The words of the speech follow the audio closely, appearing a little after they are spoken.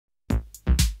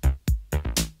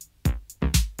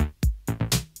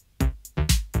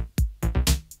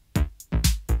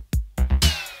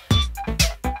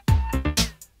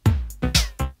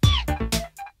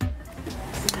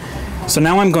So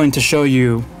now I'm going to show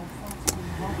you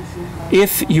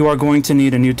if you are going to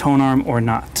need a new tone arm or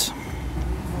not.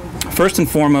 First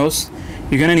and foremost,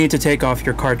 you're going to need to take off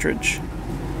your cartridge.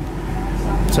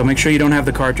 So make sure you don't have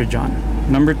the cartridge on.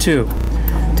 Number two,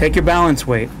 take your balance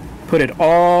weight, put it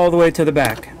all the way to the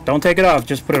back. Don't take it off,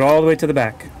 just put it all the way to the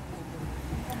back.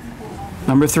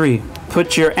 Number three,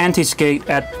 put your anti-skate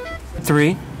at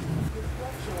 3.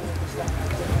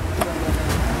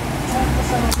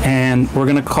 And we're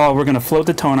gonna float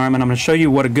the tone arm, and I'm gonna show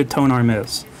you what a good tone arm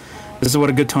is. This is what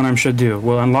a good tone arm should do.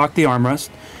 We'll unlock the armrest,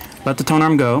 let the tone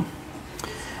arm go.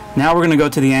 Now we're gonna go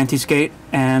to the anti-skate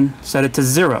and set it to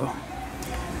 0.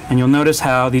 And you'll notice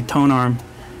how the tone arm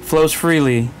flows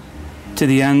freely to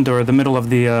the end or the middle of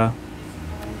the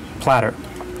platter.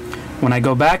 When I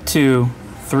go back to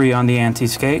 3 on the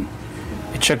anti-skate,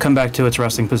 it should come back to its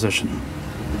resting position.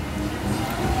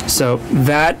 So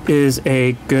that is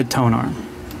a good tone arm.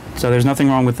 So there's nothing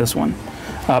wrong with this one,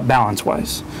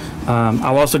 balance-wise.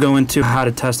 I'll also go into how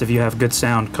to test if you have good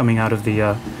sound coming out of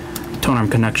the tone arm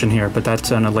connection here, but that's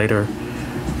in a later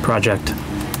project.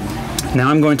 Now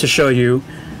I'm going to show you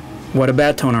what a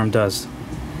bad tone arm does.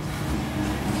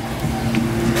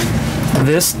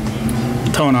 This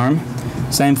tone arm,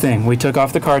 same thing. We took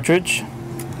off the cartridge.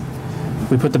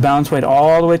 We put the balance weight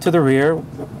all the way to the rear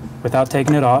without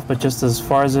taking it off, but just as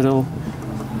far as it'll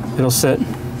sit.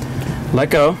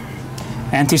 Let go.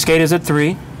 Anti-skate is at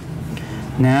 3.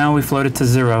 Now we float it to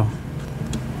 0.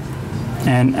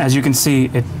 And as you can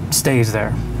see, it stays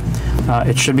there.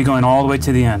 It should be going all the way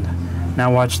to the end.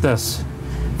 Now watch this.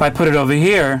 If I put it over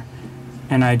here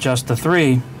and I adjust the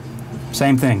 3,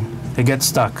 same thing. It gets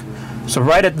stuck. So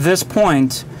right at this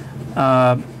point,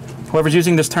 whoever's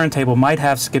using this turntable might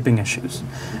have skipping issues.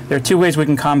 There are 2 ways we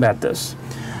can combat this.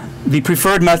 The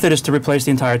preferred method is to replace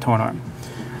the entire tone arm.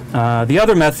 The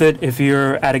other method, if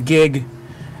you're at a gig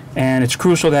and it's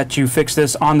crucial that you fix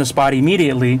this on the spot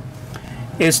immediately,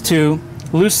 is to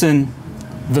loosen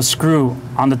the screw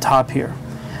on the top here.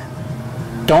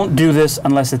 Don't do this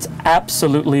unless it's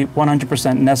absolutely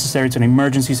 100% necessary to an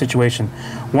emergency situation.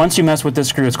 Once you mess with this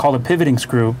screw, it's called a pivoting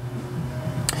screw.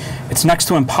 It's next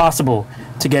to impossible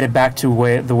to get it back to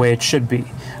the way it should be.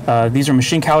 These are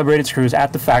machine calibrated screws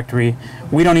at the factory.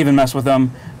 We don't even mess with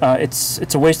them.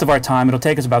 It's a waste of our time. It'll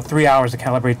take us about 3 hours to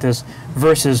calibrate this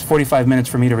versus 45 minutes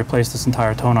for me to replace this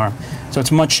entire tone arm. So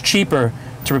it's much cheaper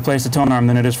to replace the tone arm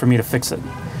than it is for me to fix it.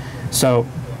 So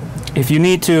if you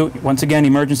need to, once again,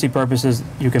 emergency purposes,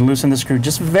 you can loosen the screw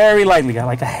just very lightly,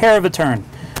 like a hair of a turn,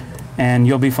 and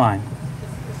you'll be fine.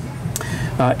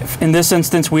 In this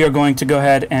instance, we are going to go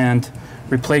ahead and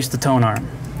replace the tone arm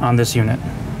on this unit.